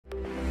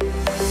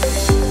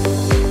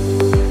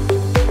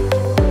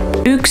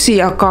1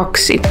 ja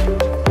 2.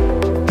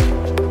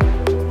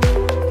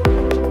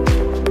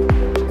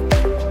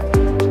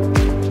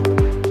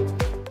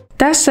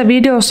 Tässä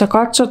videossa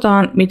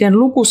katsotaan, miten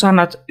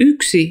lukusanat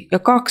 1 ja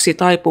 2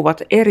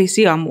 taipuvat eri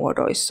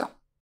sijamuodoissa.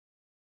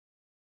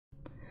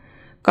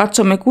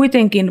 Katsomme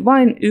kuitenkin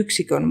vain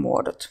yksikön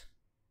muodot.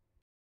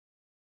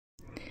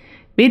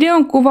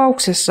 Videon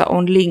kuvauksessa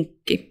on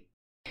linkki.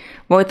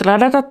 Voit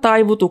ladata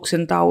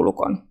taivutuksen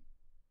taulukon.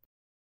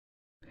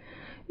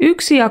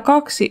 1 ja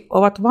 2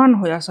 ovat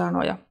vanhoja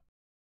sanoja.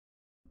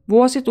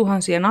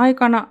 Vuosituhansien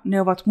aikana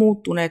ne ovat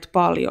muuttuneet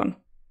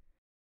paljon.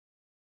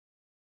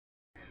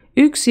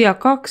 1 ja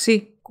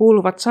 2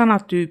 kuuluvat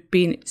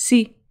sanatyyppiin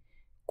si,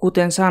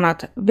 kuten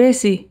sanat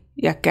vesi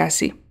ja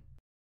käsi.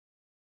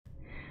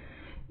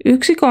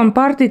 Yksikön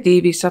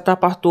partitiivissä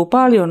tapahtuu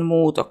paljon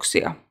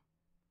muutoksia.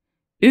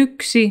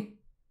 1,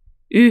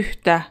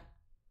 yhtä,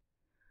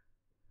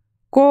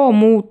 k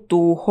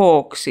muuttuu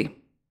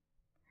h:ksi.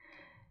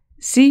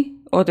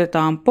 Si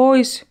otetaan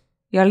pois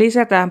ja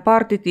lisätään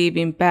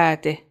partitiivin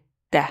pääte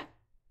tä.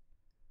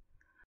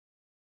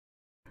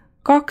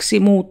 2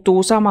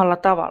 muuttuu samalla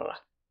tavalla.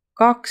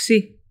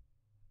 2,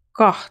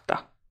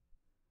 kahta.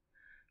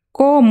 K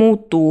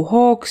muuttuu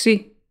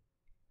h:ksi.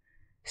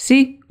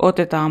 Si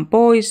otetaan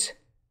pois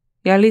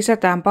ja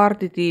lisätään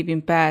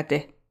partitiivin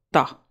pääte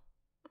ta.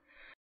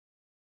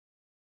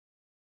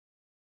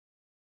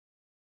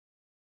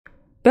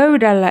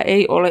 Pöydällä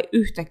ei ole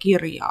yhtä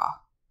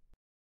kirjaa.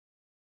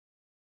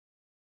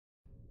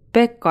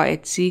 Pekka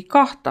etsii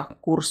 2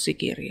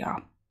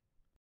 kurssikirjaa.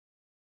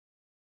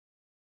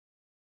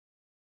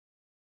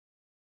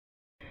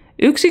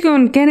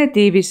 Yksikön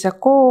genetiivissä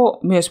k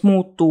myös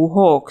muuttuu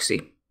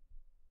h:ksi.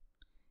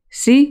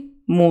 Si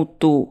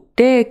muuttuu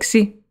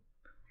d:ksi.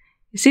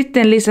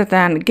 Sitten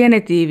lisätään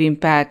genetiivin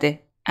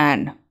pääte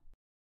n.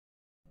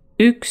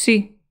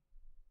 1,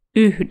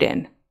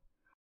 yhden.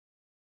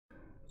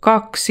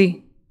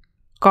 2,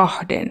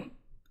 kahden.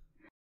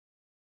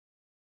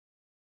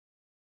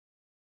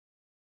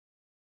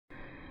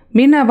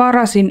 Minä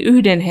varasin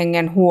 1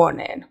 hengen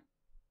huoneen.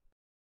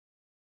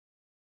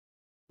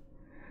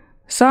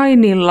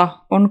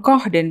 Sainilla on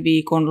 2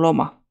 viikon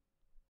loma.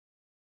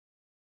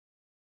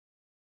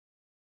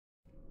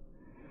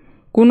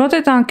 Kun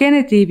otetaan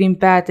genetiivin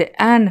pääte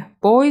n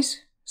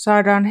pois,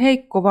 saadaan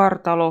heikko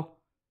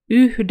vartalo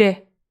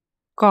yhde,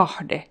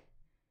 kahde.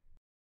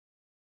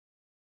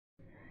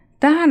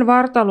 Tähän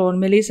vartaloon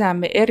me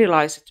lisäämme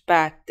erilaiset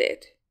päätteet.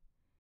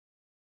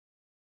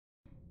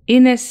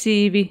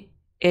 Inessiivi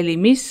eli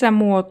missä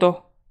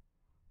muoto,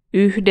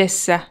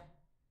 yhdessä,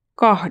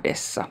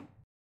 kahdessa.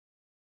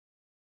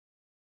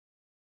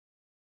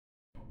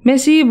 Me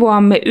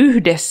siivoamme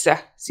yhdessä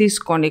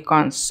siskoni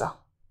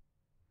kanssa.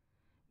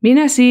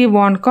 Minä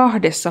siivoan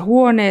 2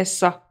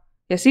 huoneessa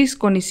ja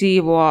siskoni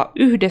siivoaa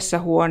 1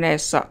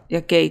 huoneessa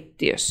ja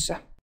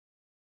keittiössä.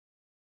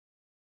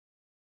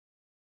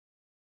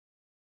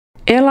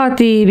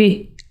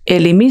 Elatiivi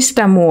eli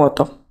mistä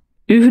muoto,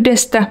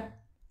 yhdestä,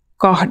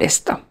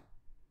 kahdesta.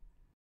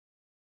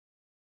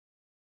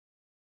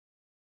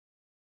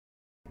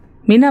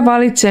 Minä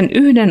valitsen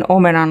 1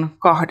 omenan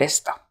 2.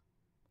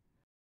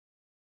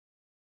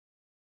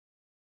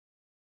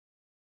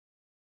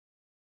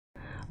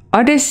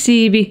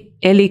 Adessiivi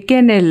eli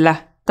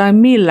kenellä tai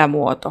millä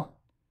muoto.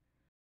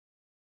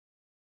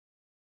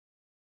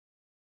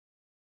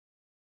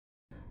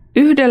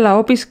 1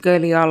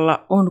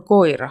 opiskelijalla on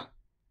koira.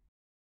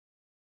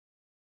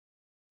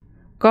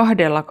 2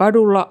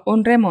 kadulla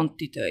on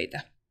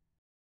remonttitöitä.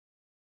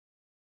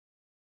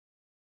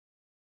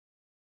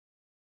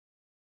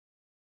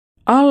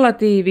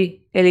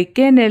 Allatiivi eli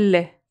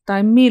kenelle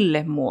tai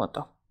mille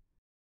muoto.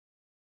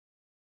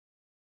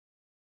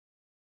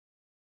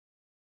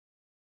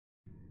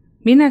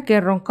 'Minä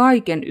kerron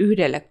kaiken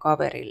 1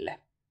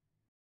 kaverille.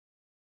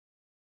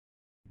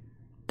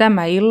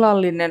 Tämä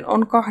illallinen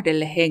on 2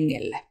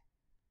 hengelle.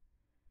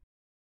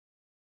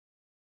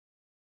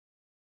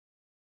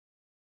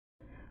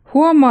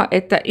 Huomaa,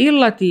 että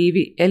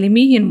illatiivi eli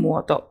mihin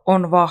muoto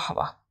on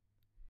vahva.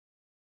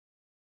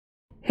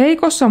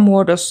 Heikossa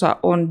muodossa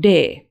on d,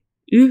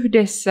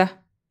 yhdessä,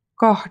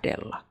 2.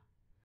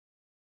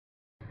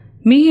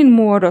 Mihin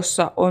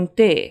muodossa on t,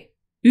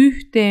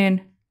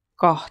 yhteen,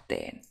 2.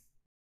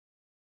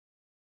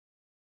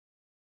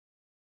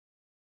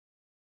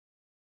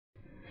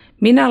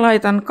 Minä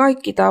laitan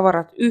kaikki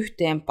tavarat 1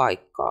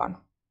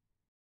 paikkaan.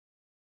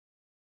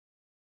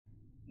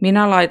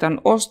 Minä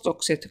laitan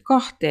ostokset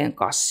 2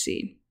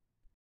 kassiin.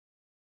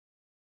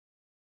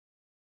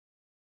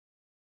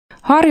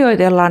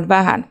 Harjoitellaan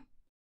vähän.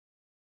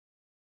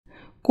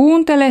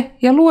 Kuuntele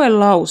ja lue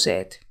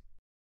lauseet.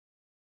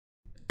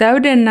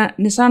 Täydennä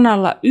ne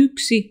sanalla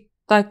 1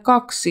 tai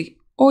 2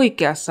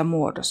 oikeassa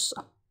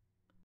muodossa.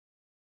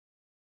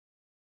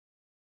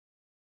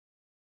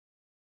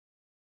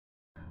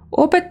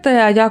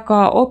 Opettaja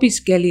jakaa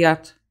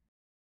opiskelijat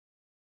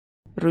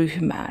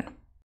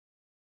ryhmään.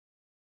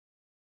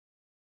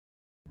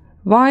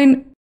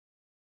 Vain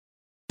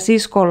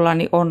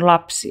siskollani on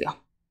lapsia.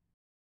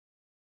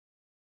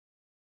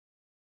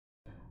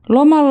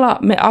 Lomalla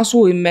me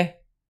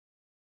asuimme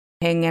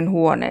hengen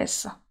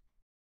huoneessa.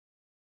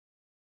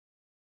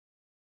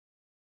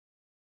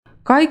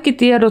 Kaikki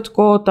tiedot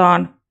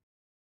kootaan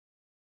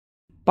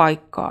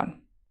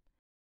paikkaan.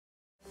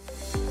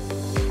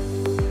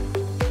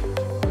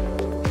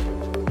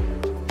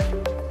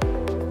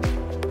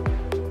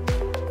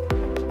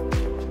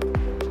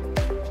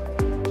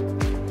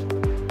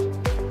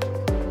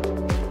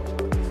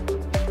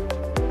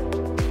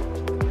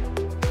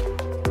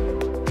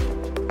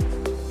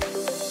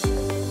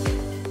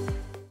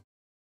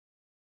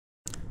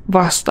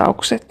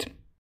 Vastaukset.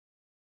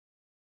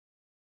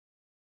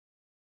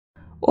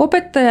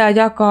 Opettaja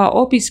jakaa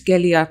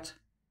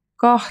opiskelijat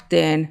 2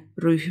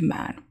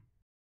 ryhmään.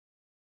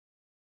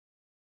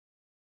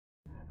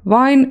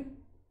 Vain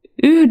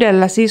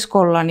yhdellä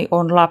siskollani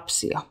on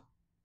lapsia.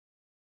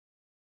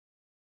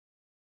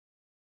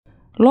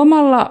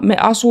 Lomalla me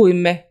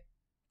asuimme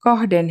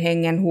 2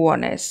 hengen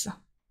huoneessa.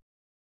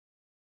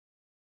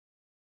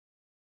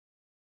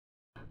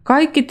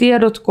 Kaikki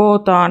tiedot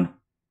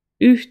kootaan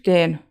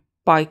yhteen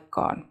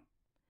paikkaan.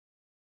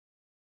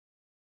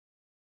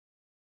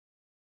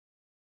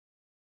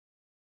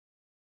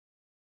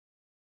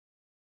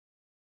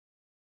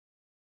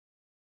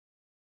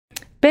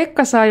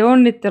 Pekka sai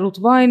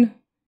onnittelut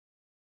vain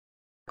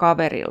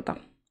kaverilta.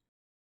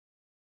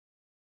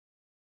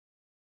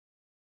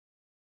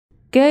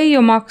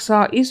 Keijo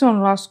maksaa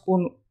ison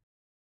laskun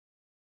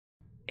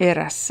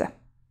erässä.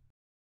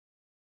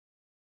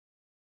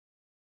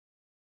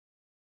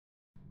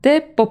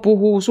 Teppo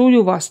puhuu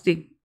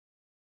sujuvasti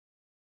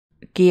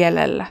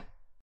kielellä.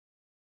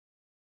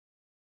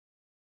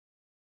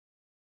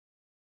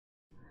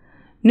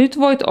 Nyt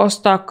voit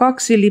ostaa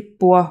 2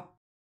 lippua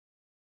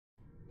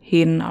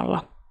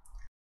hinnalla.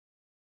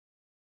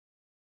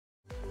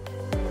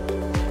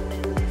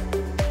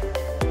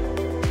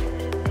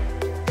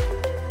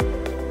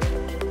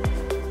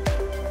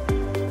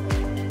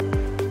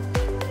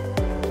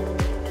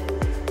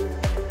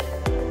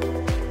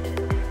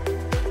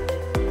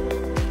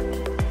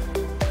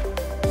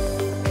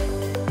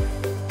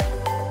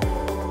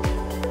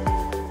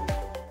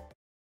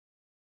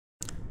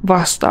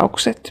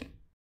 Vastaukset.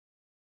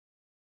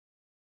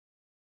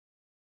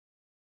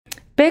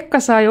 Pekka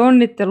sai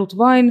onnittelut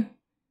vain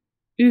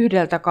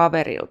yhdeltä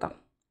kaverilta.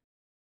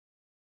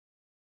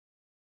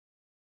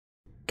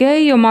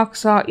 Keijo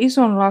maksaa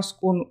ison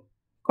laskun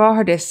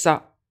 2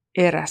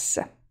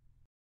 erässä.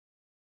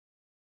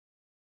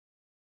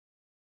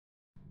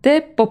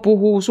 Teppo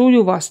puhuu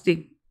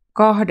sujuvasti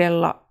 2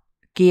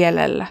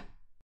 kielellä.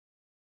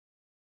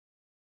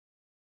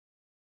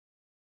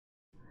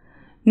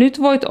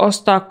 Nyt voit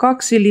ostaa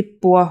 2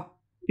 lippua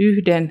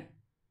 1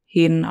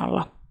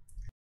 hinnalla.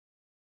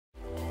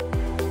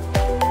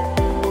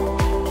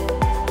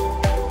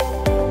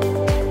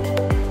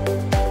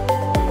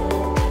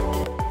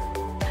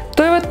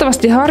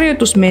 Toivottavasti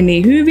harjoitus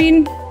meni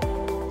hyvin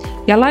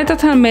ja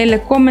laitathan meille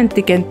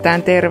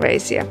kommenttikenttään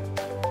terveisiä.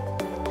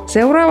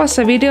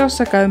 Seuraavassa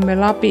videossa käymme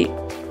läpi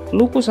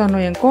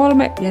lukusanojen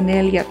 3 ja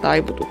 4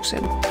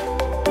 taivutuksen.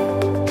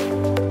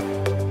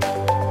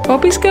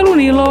 Opiskelun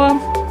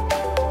iloa!